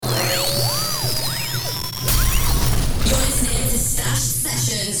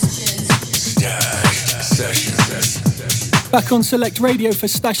Back on Select Radio for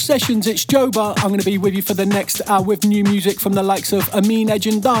Stash Sessions, it's JOBA. I'm going to be with you for the next hour with new music from the likes of Amine,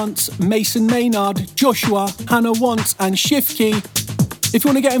 Eddy and Dance, Mason Maynard, Joshwa, Hannah Wants and Shift Key. If you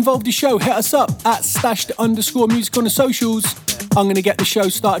want to get involved in the show, hit us up at stashed_music on the socials. I'm going to get the show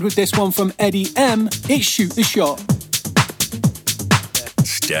started with this one from Eddy M. It's Shoot the Shot.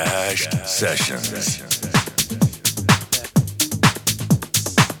 Stashed Sessions.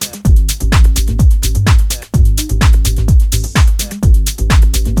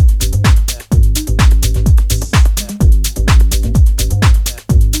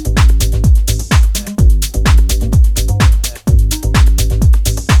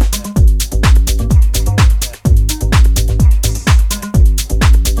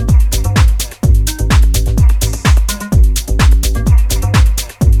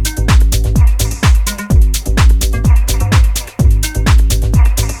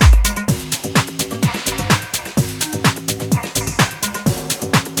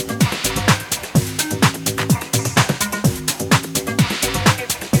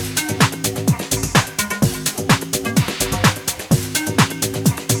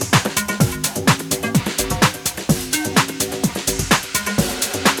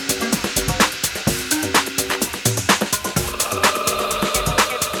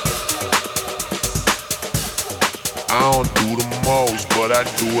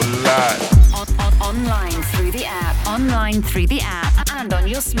 Through the app and on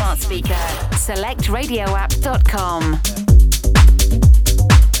your smart speaker. SelectRadioApp.com.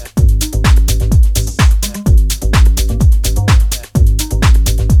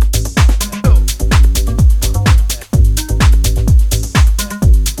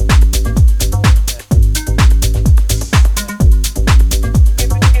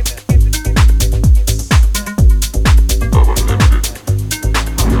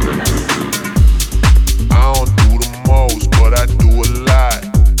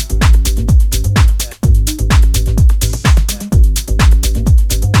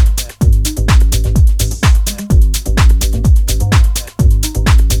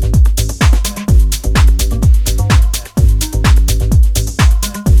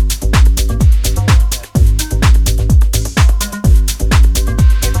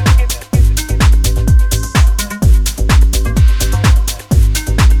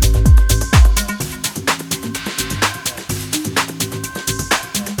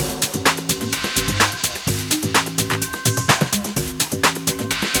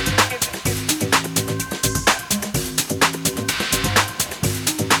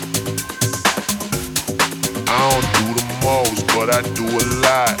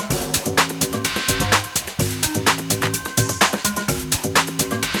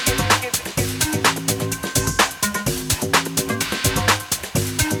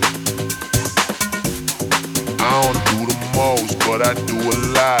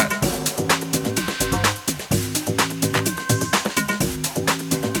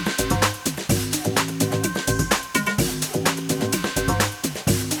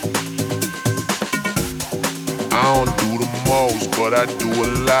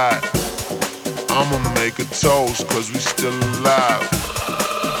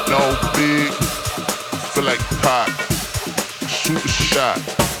 Limited.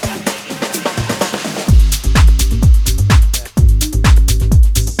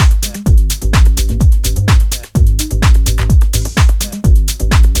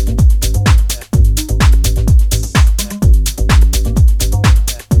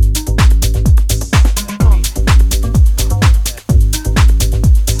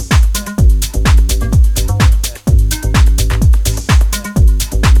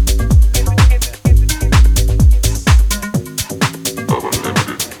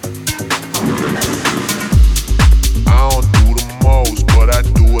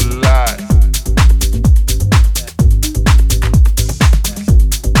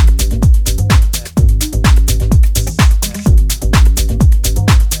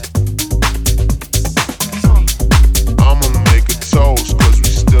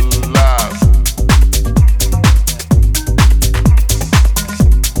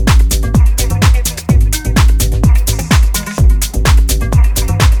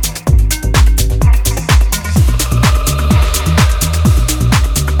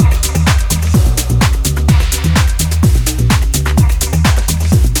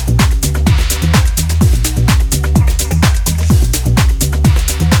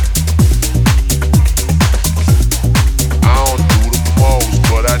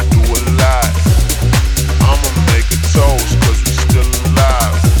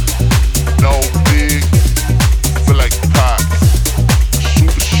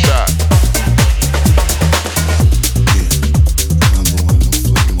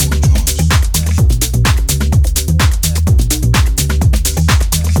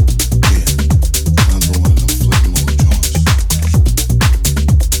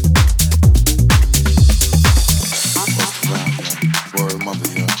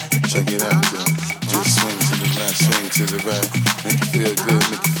 good,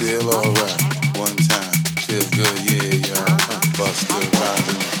 make you feel alright. One time, feel good, yeah, y'all. Bust the rhymes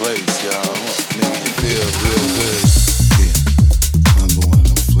in the place, y'all. Make you feel real good. Yeah, number one,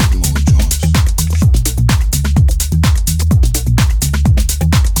 don't flip more joints.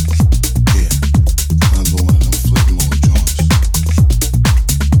 Yeah, number one, don't flip more joints.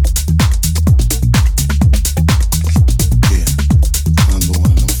 Yeah, number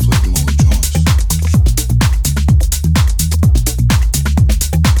one, don't flip more joints. Yeah, number one, don't flip more joints.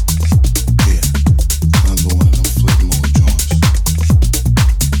 Yeah, number one, don't flip more joints.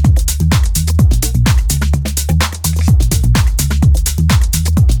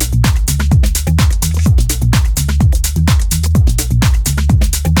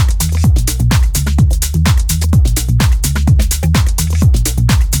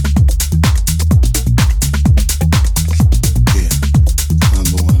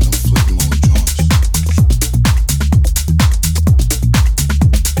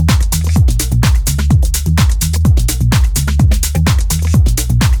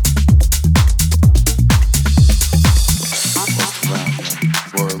 Bust around, y'all.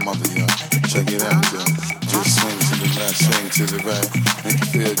 Worra mother, y'all. Check it out, y'all. Just swing to the left, swing to the right. Make you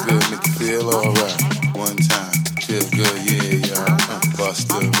feel good, make you feel alright. One time, feel good, yeah, y'all. Bust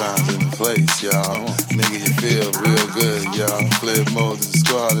the rhymes in the place, y'all. Nigga, you feel real good, y'all. Flip mode to the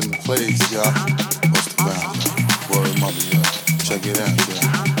squad in the place, y'all. Bust around, y'all. Worra mother, y'all. Check it out,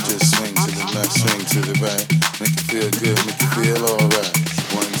 y'all. Just swing to the left, swing to the right. Make you feel good, make you feel alright.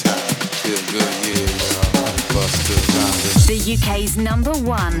 One time, feel good, yeah, y'all. Bust the rhymes in The UK's number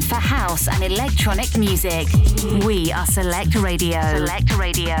one for house and electronic music. We are Select Radio. Select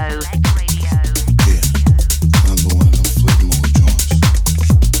Radio. Yeah, number one, don't flip more joints.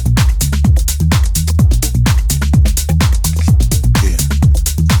 Yeah,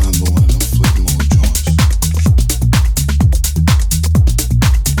 number one, don't flip more joints.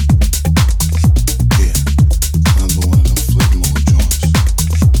 Yeah, number one, don't flip more joints. Yeah, number one, don't flip more joints.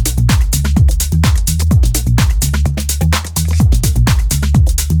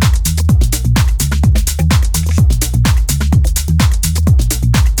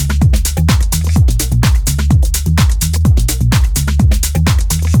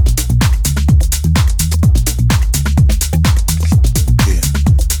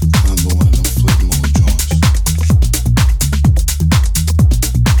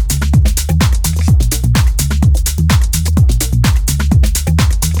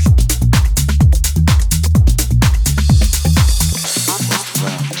 Bust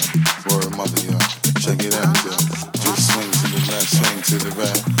around, y'all. Worra mother, y'all. Check it out, y'all. Just swing to the left, swing to the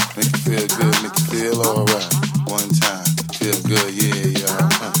right. Make you feel good, make you feel alright. One time, feel good, yeah, y'all.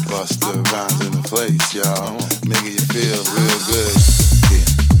 Bust the rhymes in the place, y'all. Nigga, you feel real good. Yeah,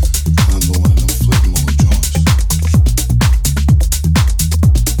 number one, don't flip more joints.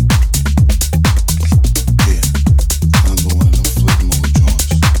 Yeah, number one, don't flip more joints.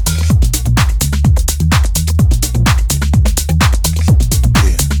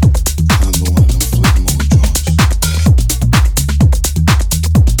 Yeah, number one, don't flip more joints. Yeah, number one, don't flip more joints.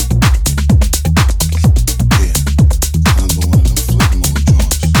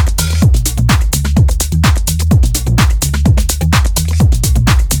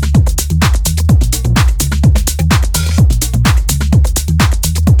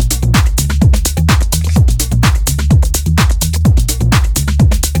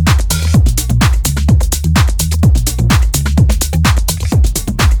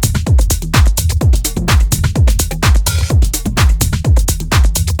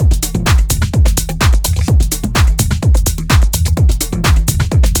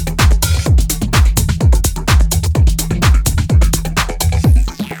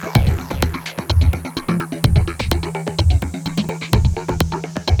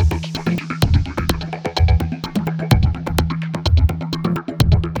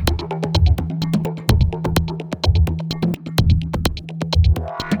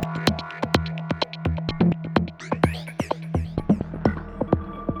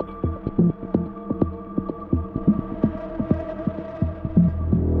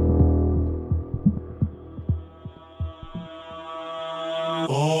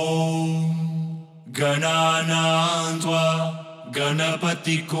 गणानान्त्वा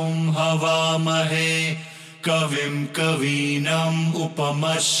गणपतिं हवामहे कविं कवीनम्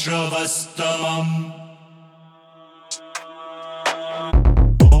उपमश्रवस्तमम्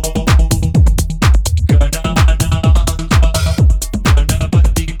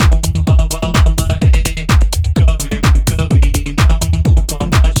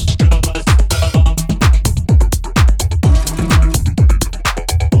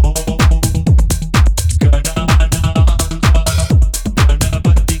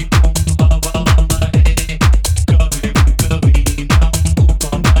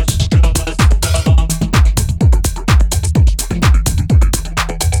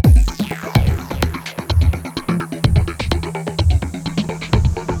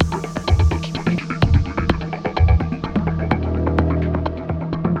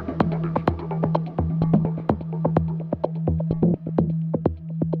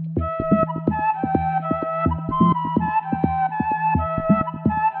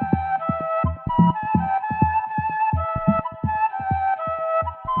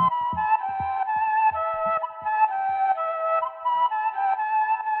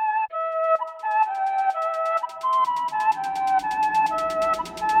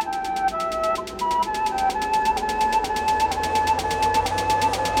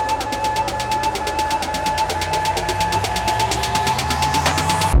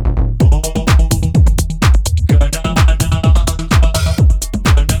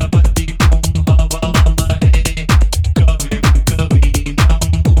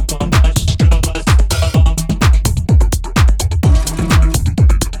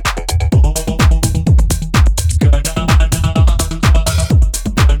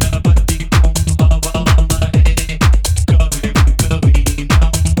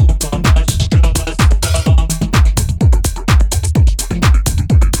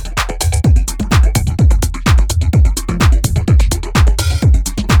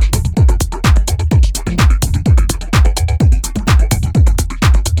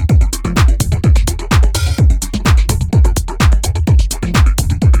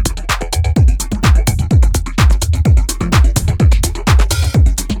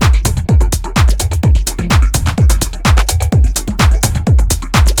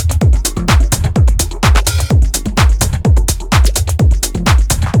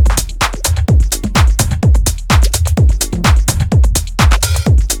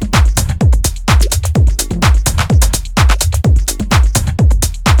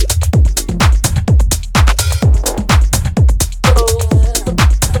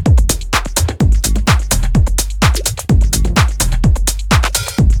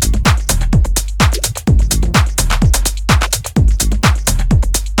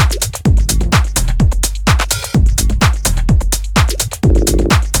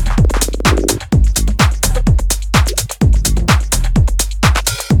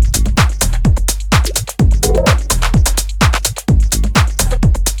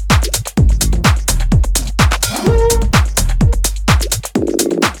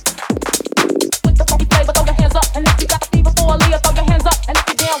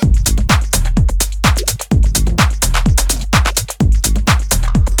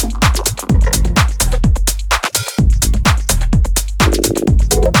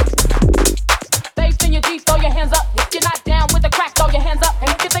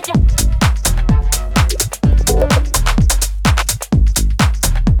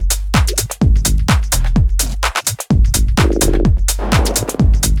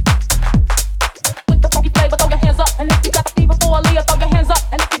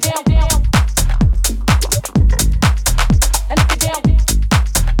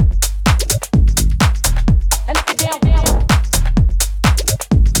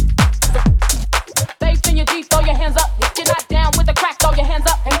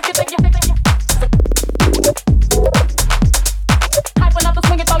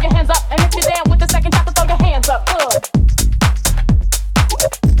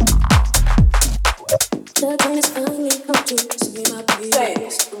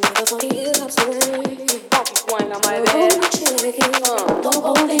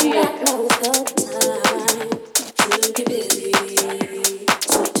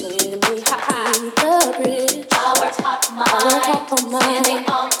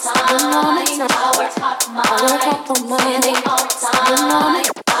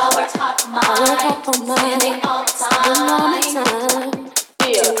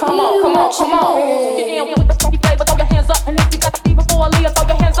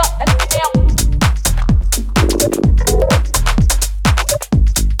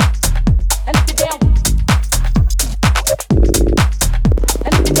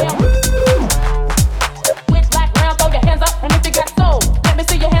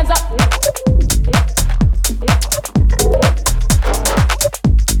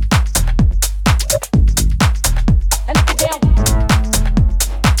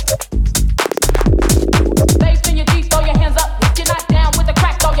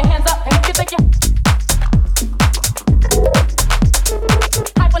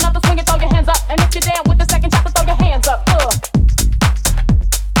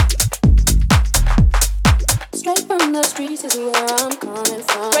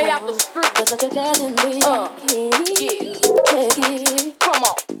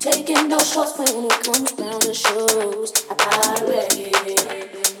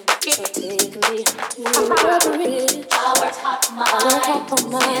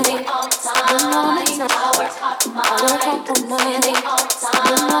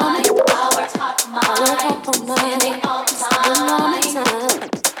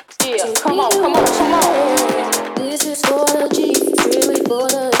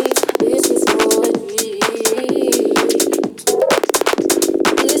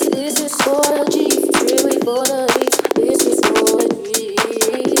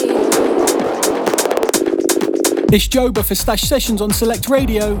It's JOBA for Stash Sessions on Select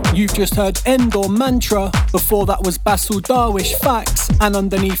Radio. You've just heard Endor Mantra. Before that was Bassel Darwish Facts. And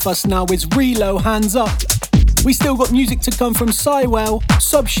underneath us now is Reelow Hands Up. We still got music to come from Siwell,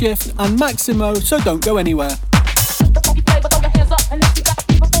 SUBSHIFT and Maximo, so don't go anywhere.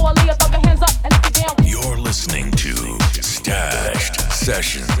 You're listening to Stashed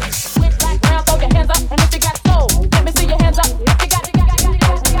Sessions.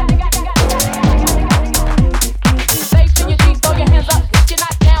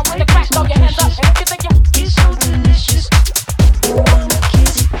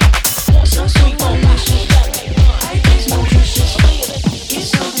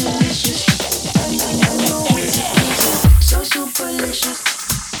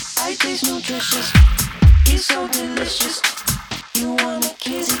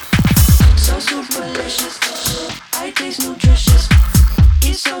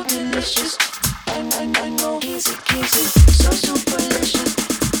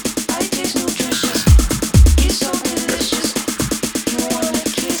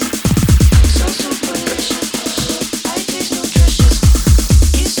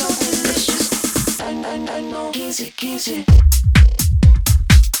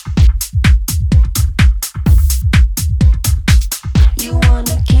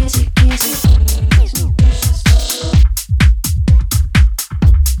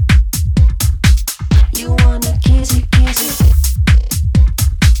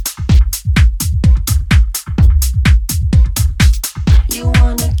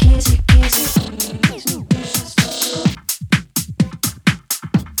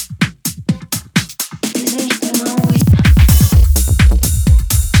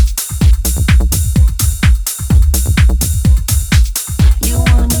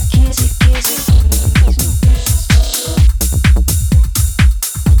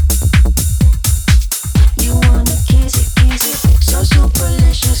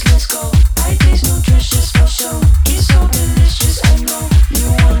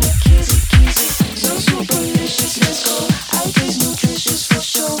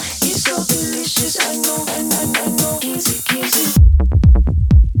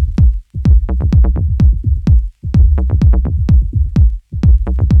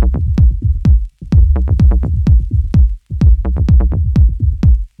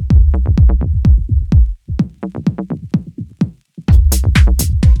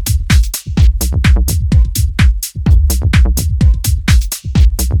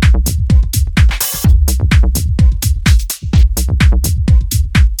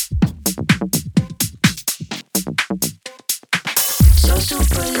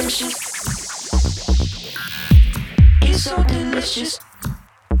 Superlicious,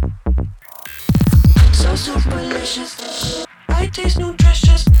 so superlicious. I taste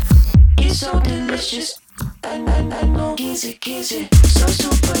nutritious. It's so delicious. I know. Kizzy, kizzy, so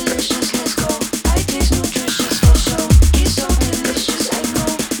superlicious, let's go. I taste nutritious for sure. He's so delicious, I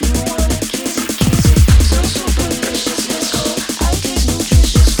know. You want a kizzy, kizzy, so superlicious, let's go. I taste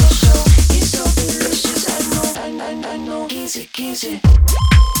nutritious for sure. He's so delicious, I know. I know. Kizzy, kizzy.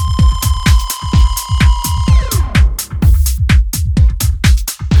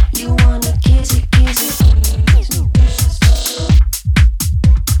 You want a kizzy, kizzy.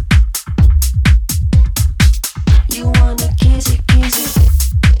 You want a kizzy, kizzy.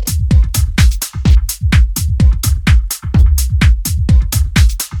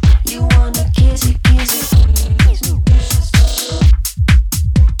 You want a kizzy, kizzy.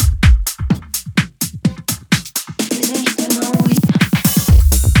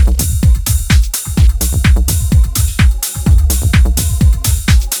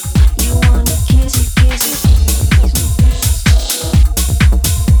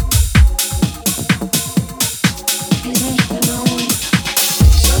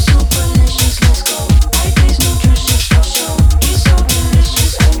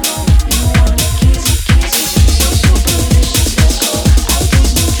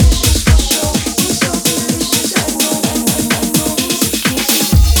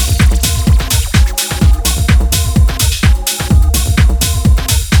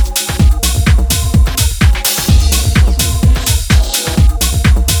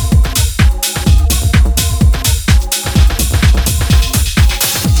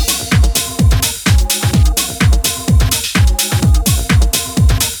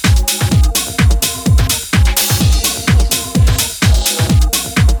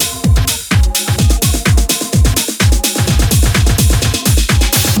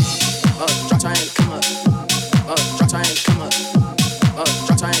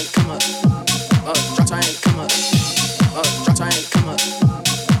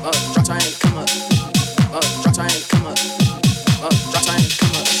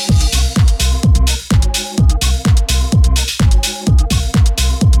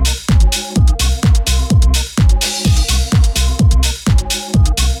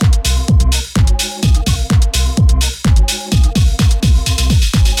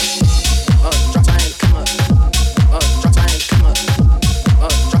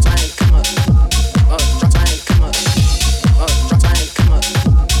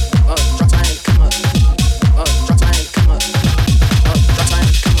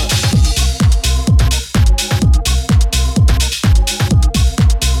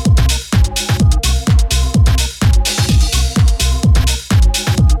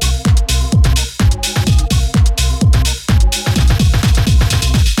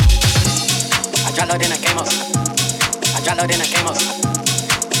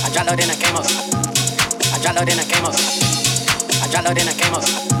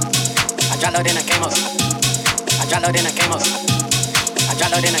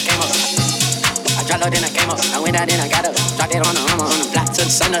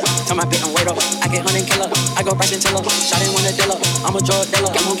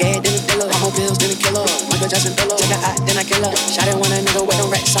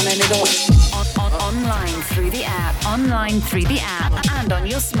 Through the app and on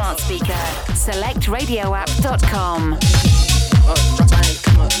your smart speaker. SelectRadioApp.com.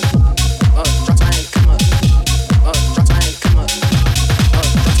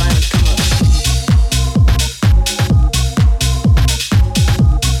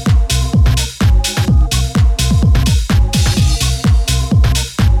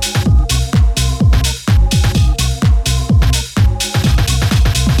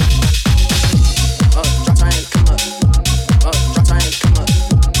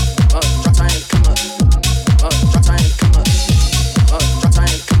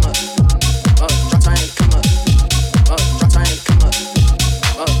 Come on.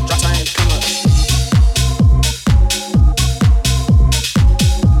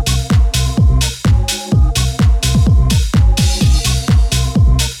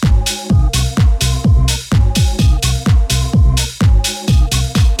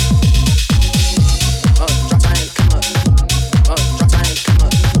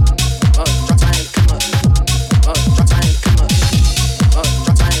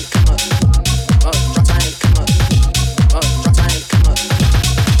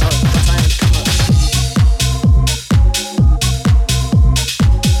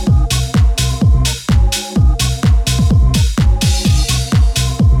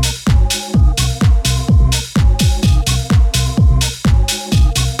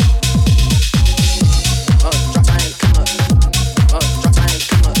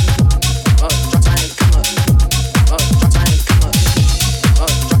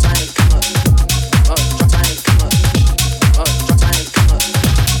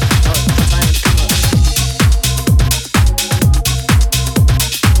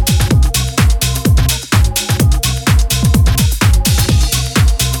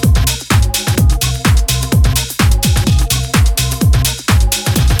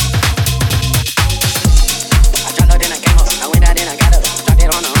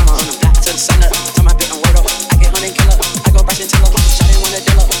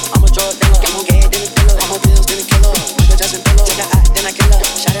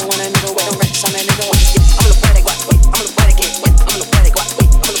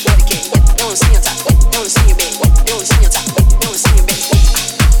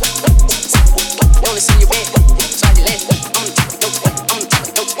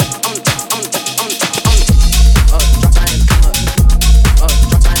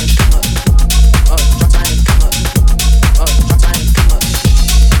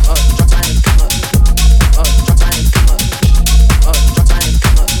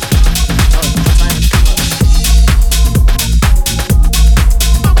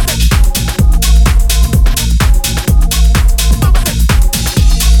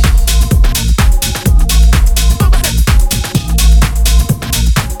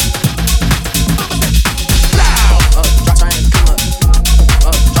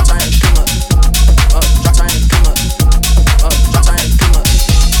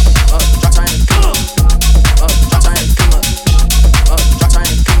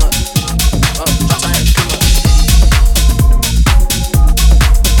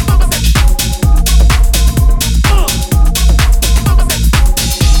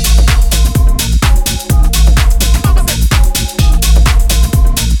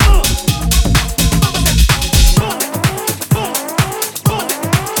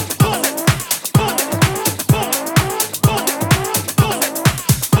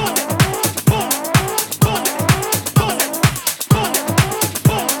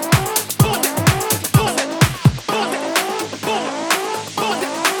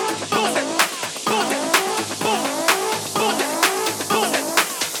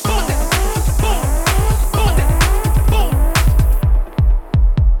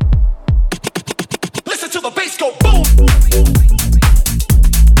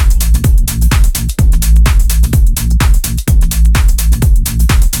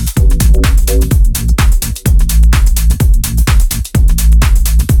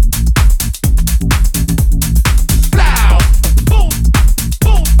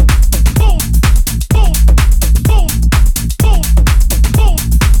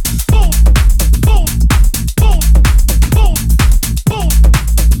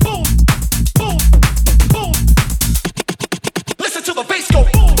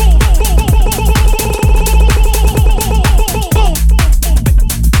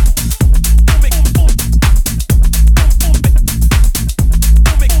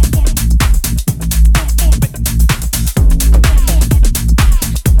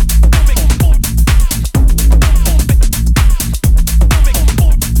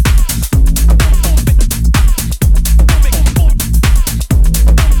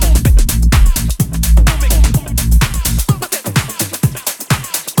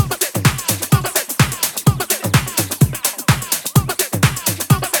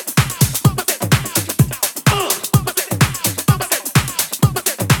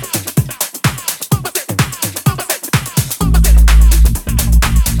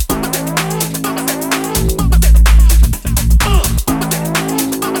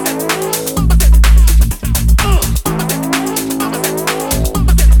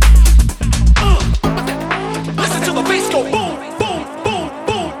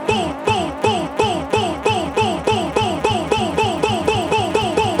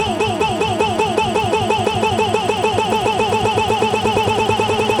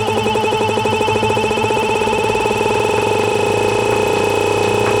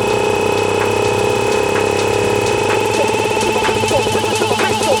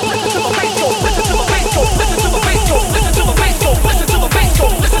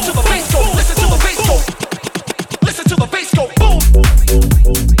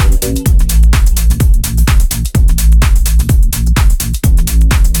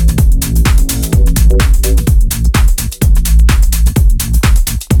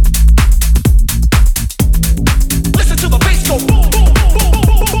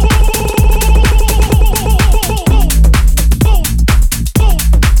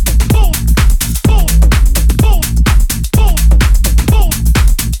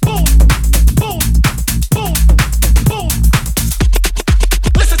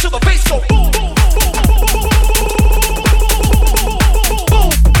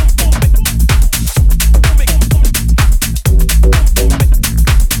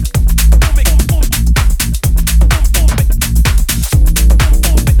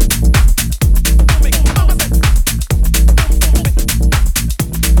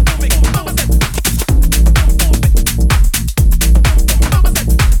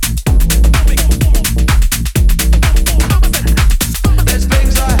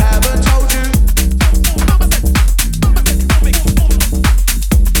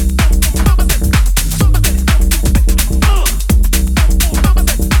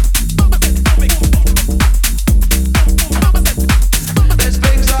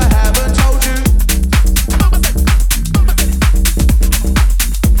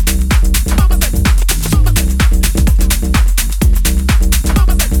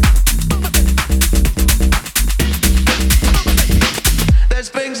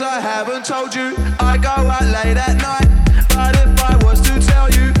 haven't told you, I go out late at night. But if I was to tell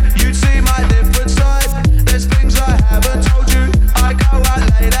you, you'd see my different side. There's things I haven't told you, I go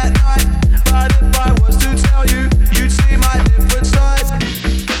out late at night. But if I was to tell you, you'd see my different side.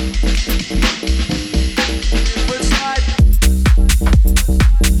 Different side.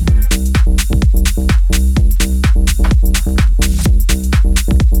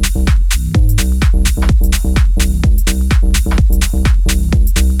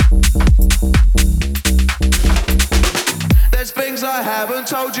 There's things I haven't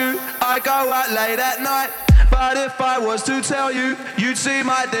told you, I go out late at night. But if I was to tell you, you'd see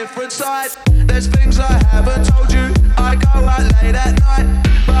my different side. There's things I haven't told you, I go out late at night.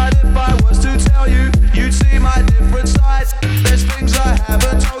 But if I was to tell you, you'd see my different side. There's things I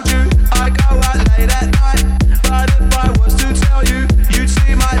haven't told you, I go out late at night. But if I was to tell you, you'd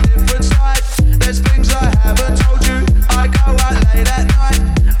see my different side. There's things I haven't told you, I go out late at night.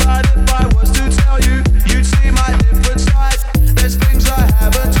 But if I was to tell you, you'd see my different side. There's things I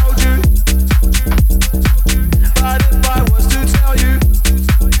haven't told you. But if I was to tell you,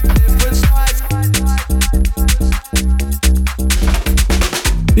 different side.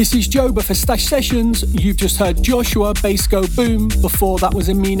 This is JOBA for Stash Sessions. You've just heard Joshwa, Bass Go Boom. Before that was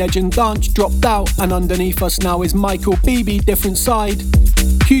Amine, Eddy and Dance, Dropped Out. And underneath us now is Michael, Bibi, Different Side.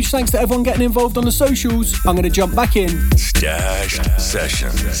 Huge thanks to everyone getting involved on the socials. I'm going to jump back in. Stashed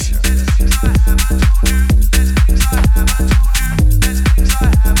Sessions.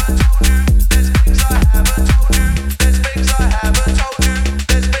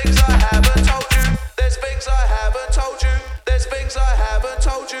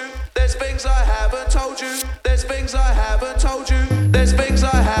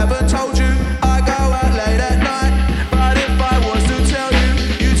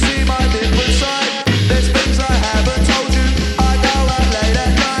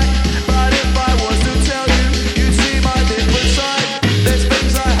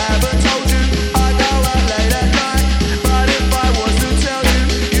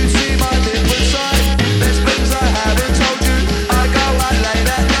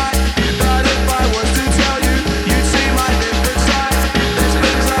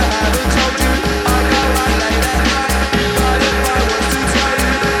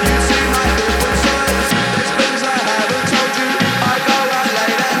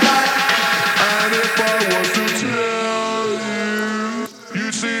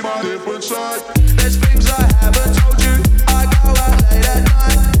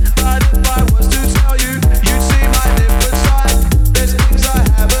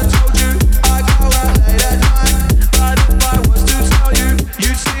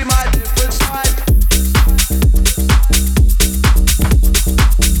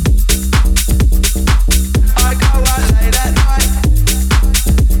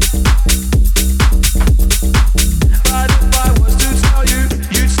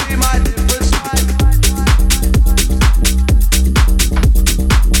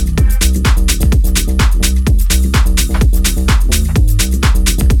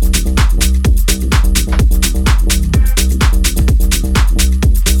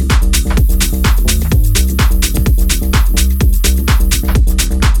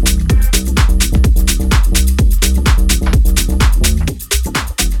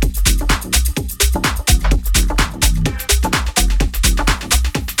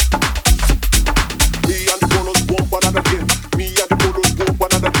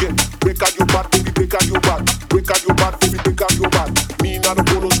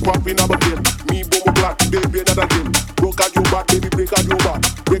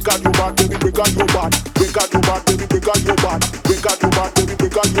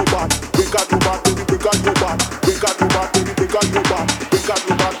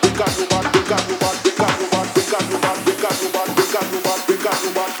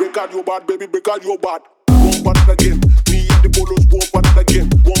 Again.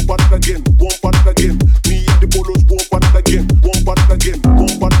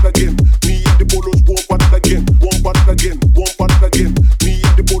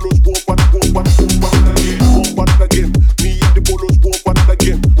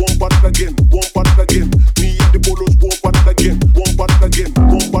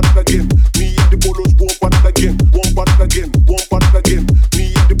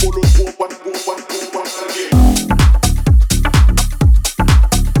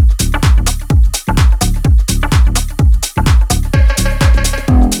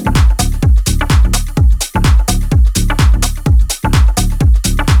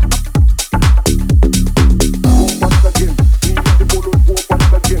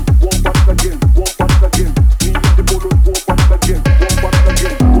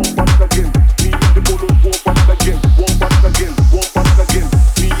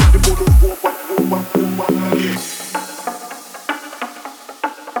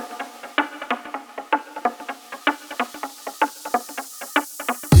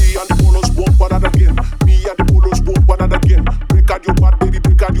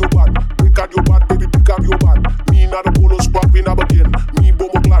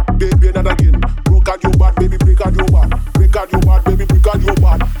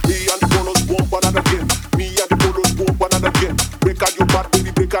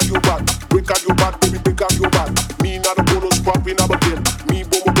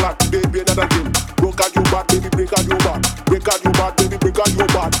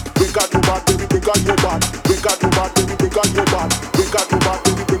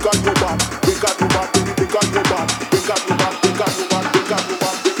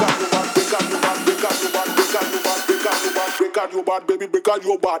 because you bad, baby, because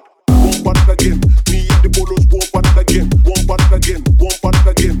you bad. One part again, me and the bolos, one part again, one part again, one part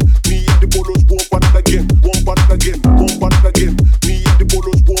again. Me and the bolos, one part again, one part again, one part again. Me and the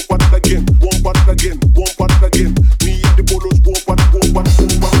bolos, one part again, one part again, one part again. Me and the bolos, one part again,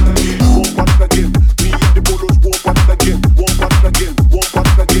 one part again. Me and the bolos, one part again, one part again, one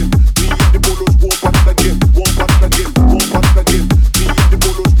part again. Me and the bolos, one part again, one part again, one part again. Me and the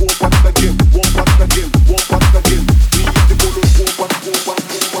bolos, one part again, one part again, one part again. Me and the bolos, one part again.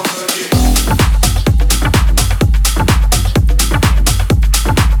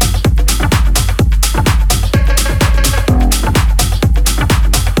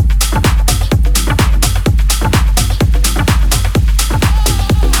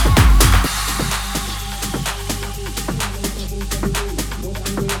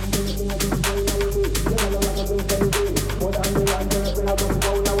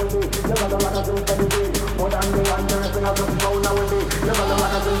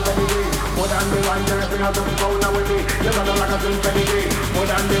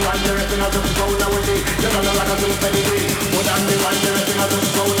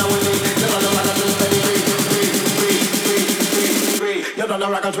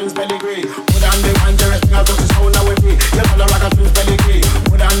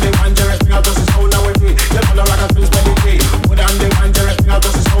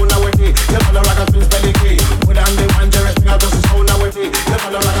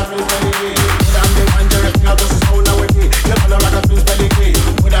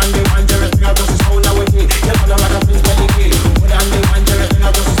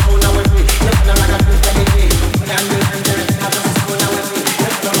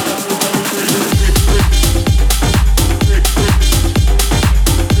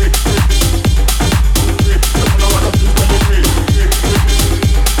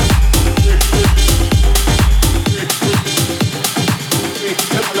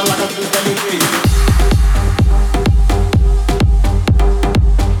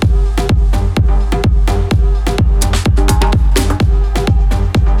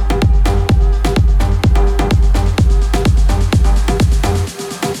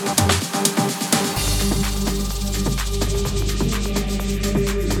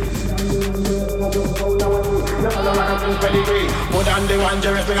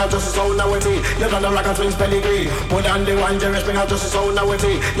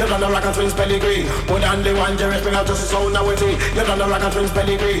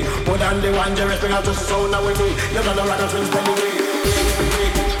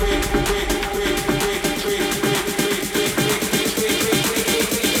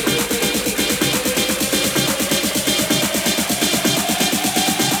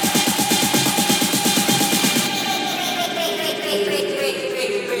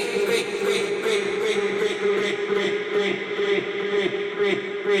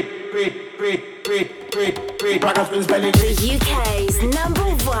 The UK's number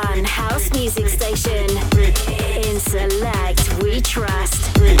one house music station. In Select, we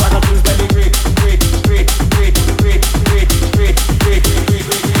trust.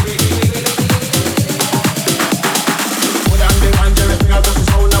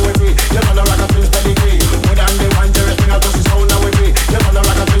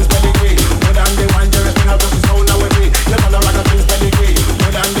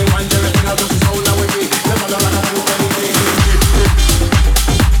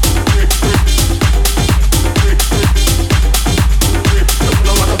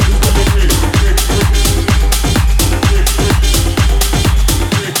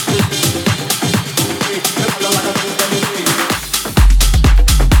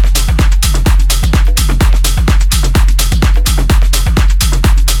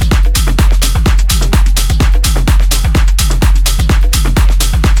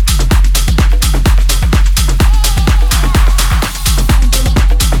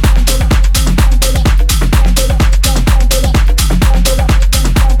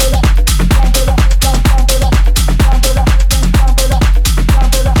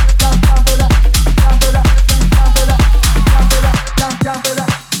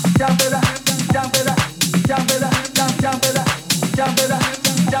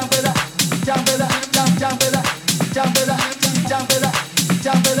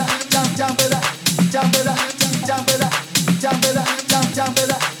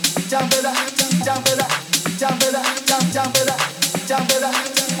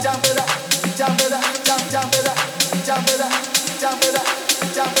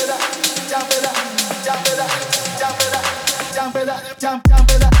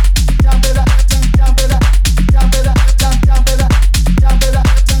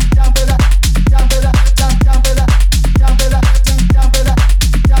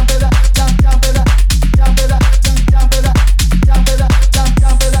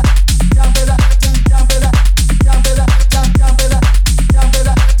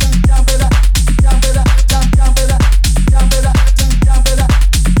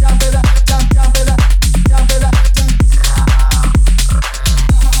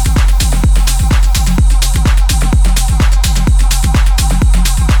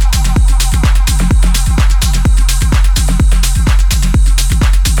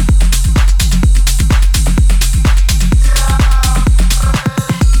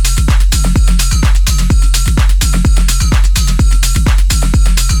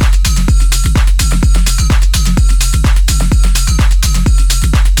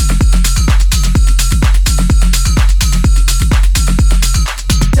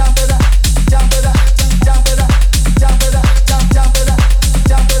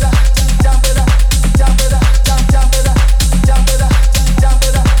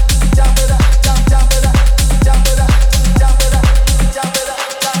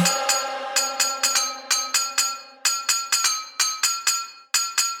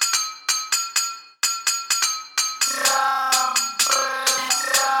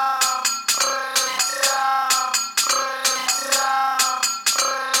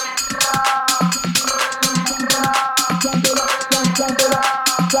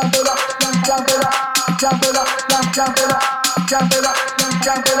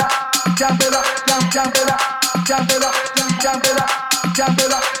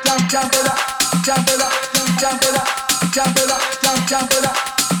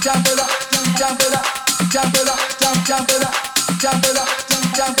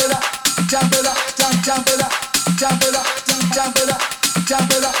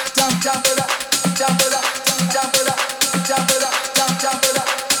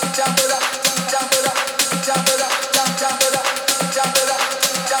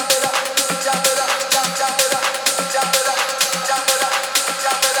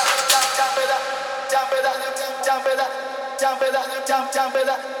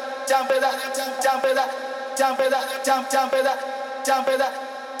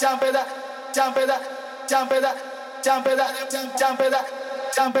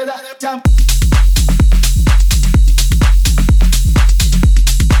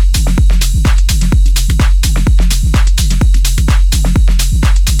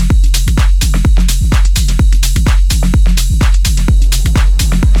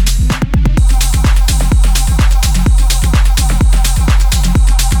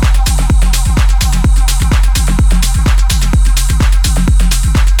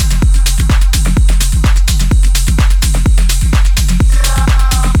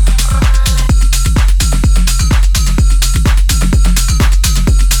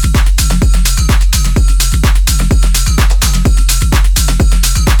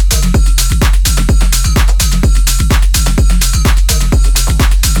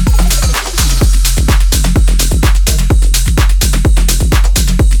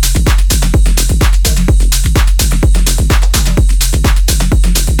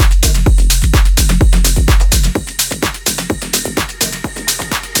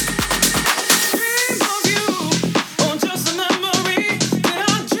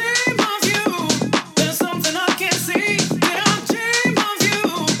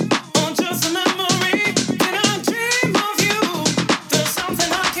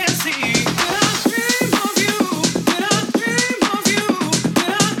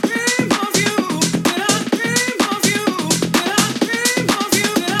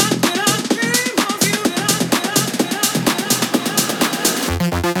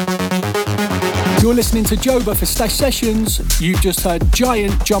 You're listening to JOBA for Stash Sessions. You've just heard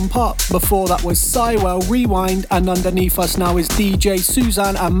Giant Jump Up. Before that was Siwell Rewind, and underneath us now is DJ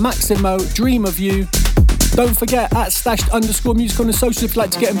Suzanne and Maximo Dream of You. Don't forget, at @stashed_music on the social if you'd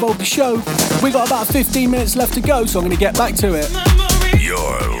like to get involved in the show. We got about 15 minutes left to go, so I'm going to get back to it.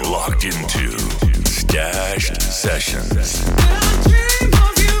 You're locked into Stashed Sessions.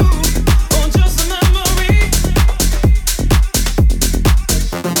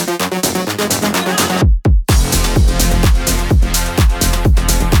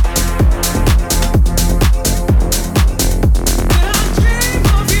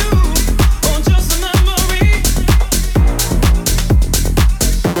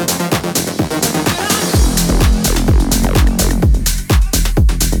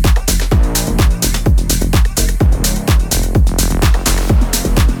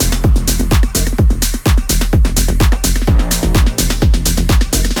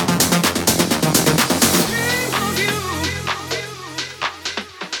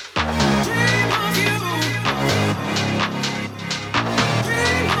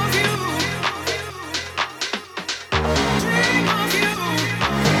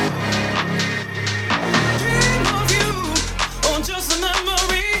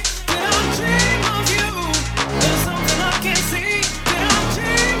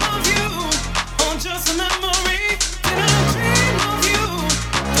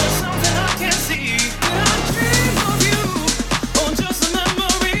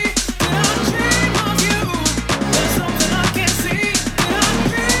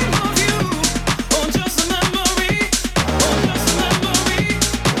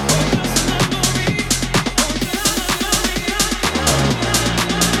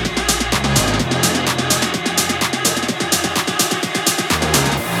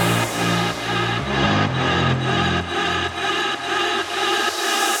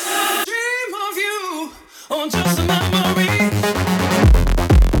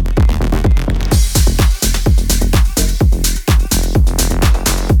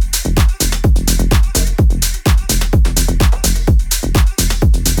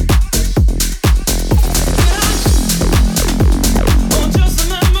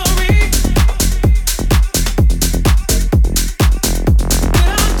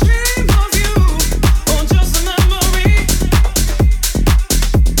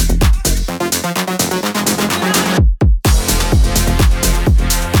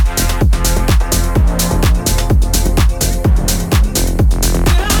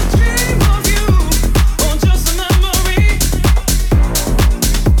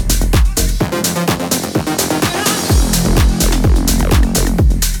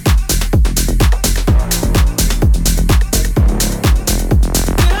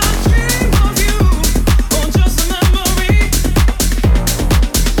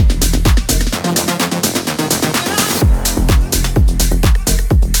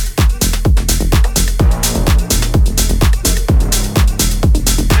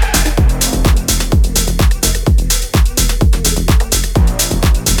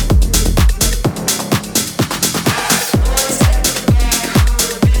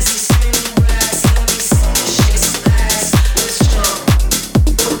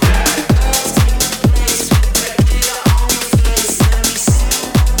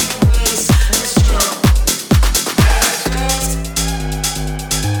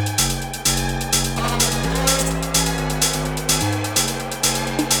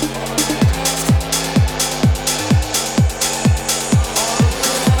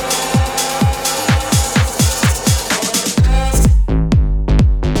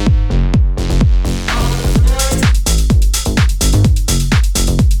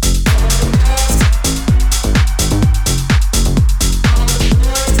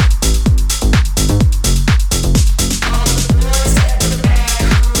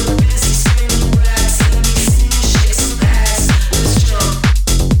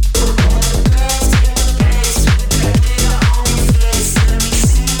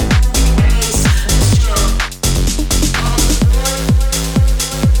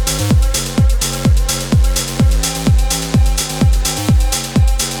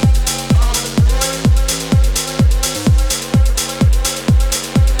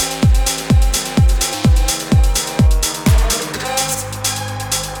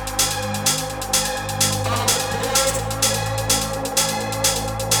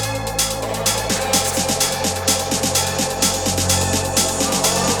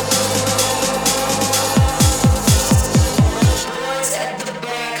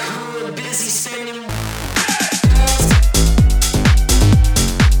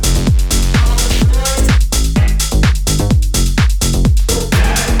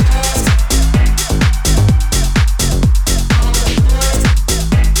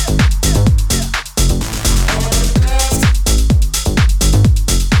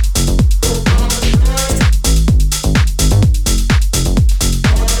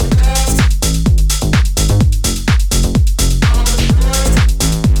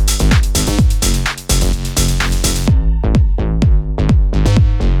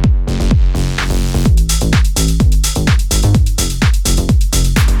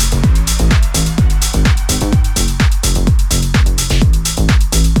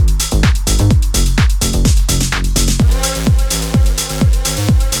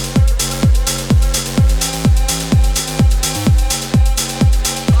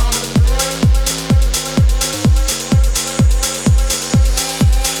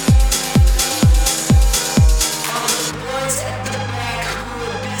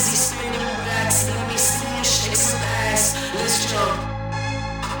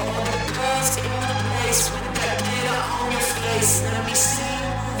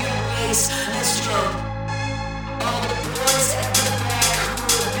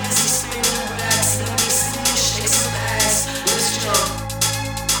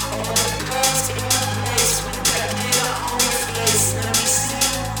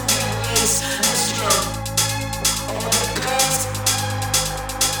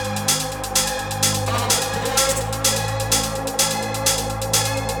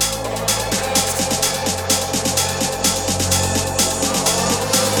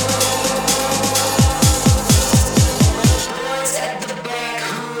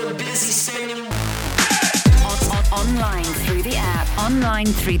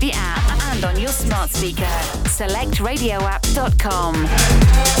 Through the app and on your smart speaker. SelectRadioApp.com.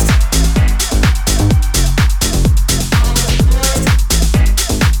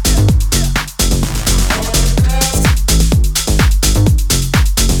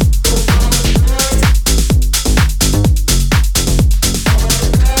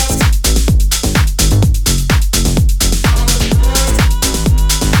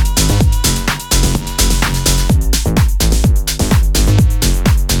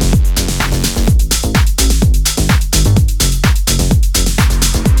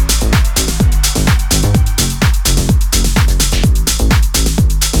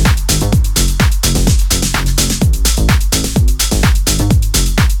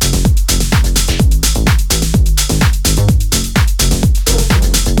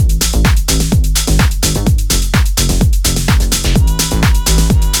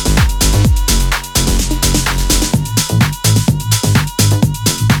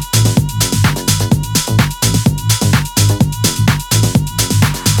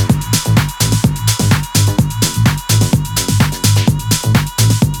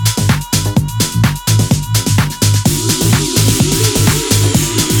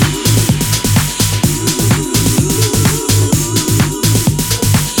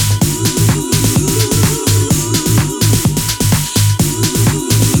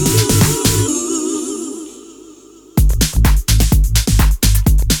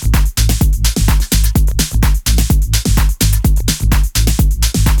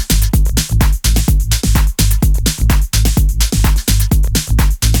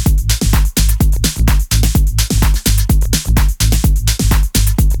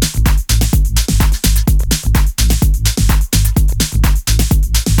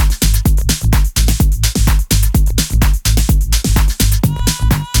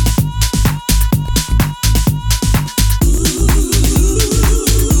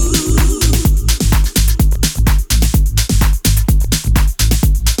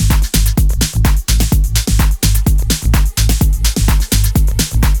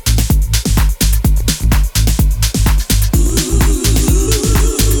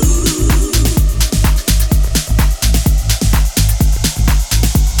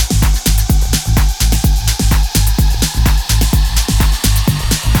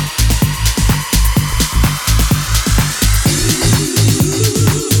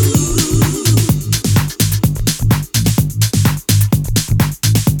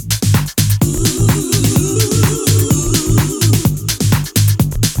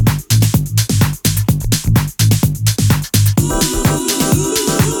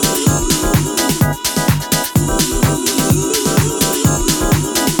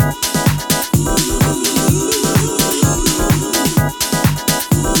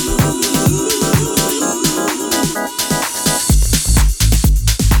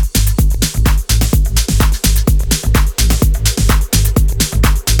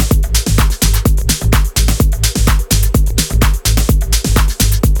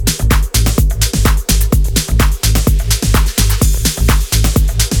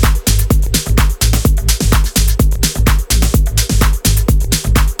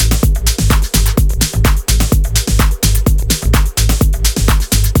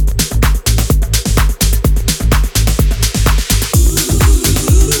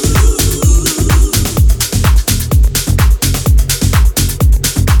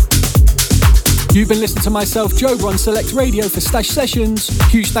 You've been listening to myself, JOBA, on Select Radio for Stash Sessions.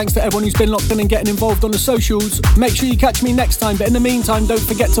 Huge thanks to everyone who's been locked in and getting involved on the socials. Make sure you catch me next time, but in the meantime, don't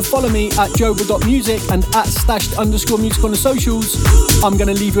forget to follow me at joba.music and at stashed_music on the socials. I'm going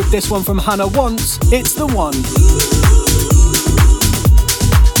to leave you with this one from Hannah Wants. It's the one.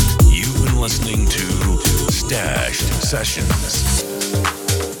 You've been listening to Stashed Sessions.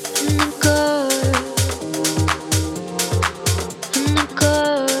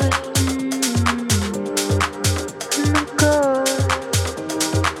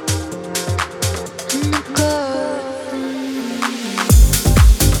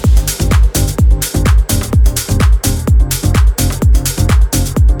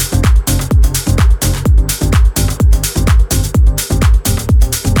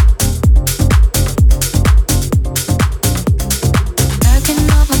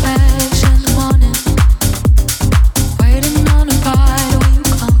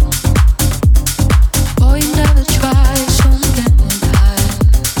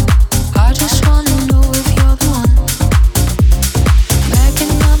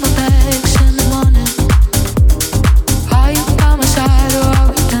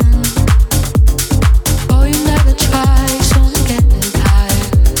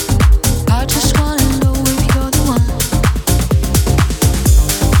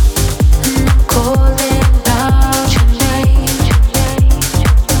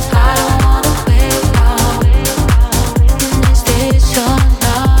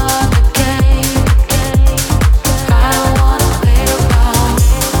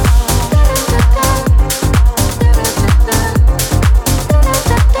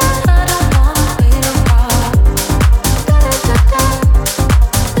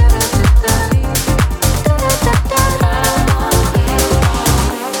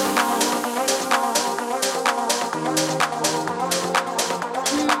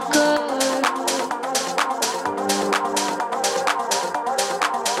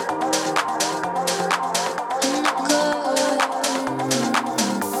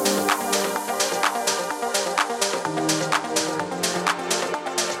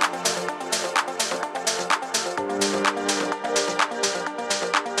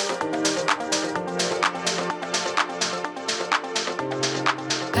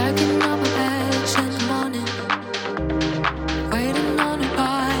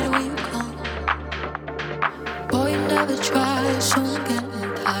 try, so I'm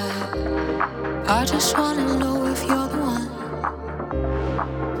getting tired. I just wanna know if you're the one.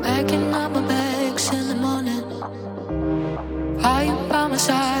 Packing up my bags in the morning. Are you by my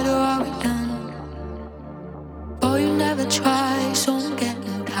side or are we done? Oh, you never try,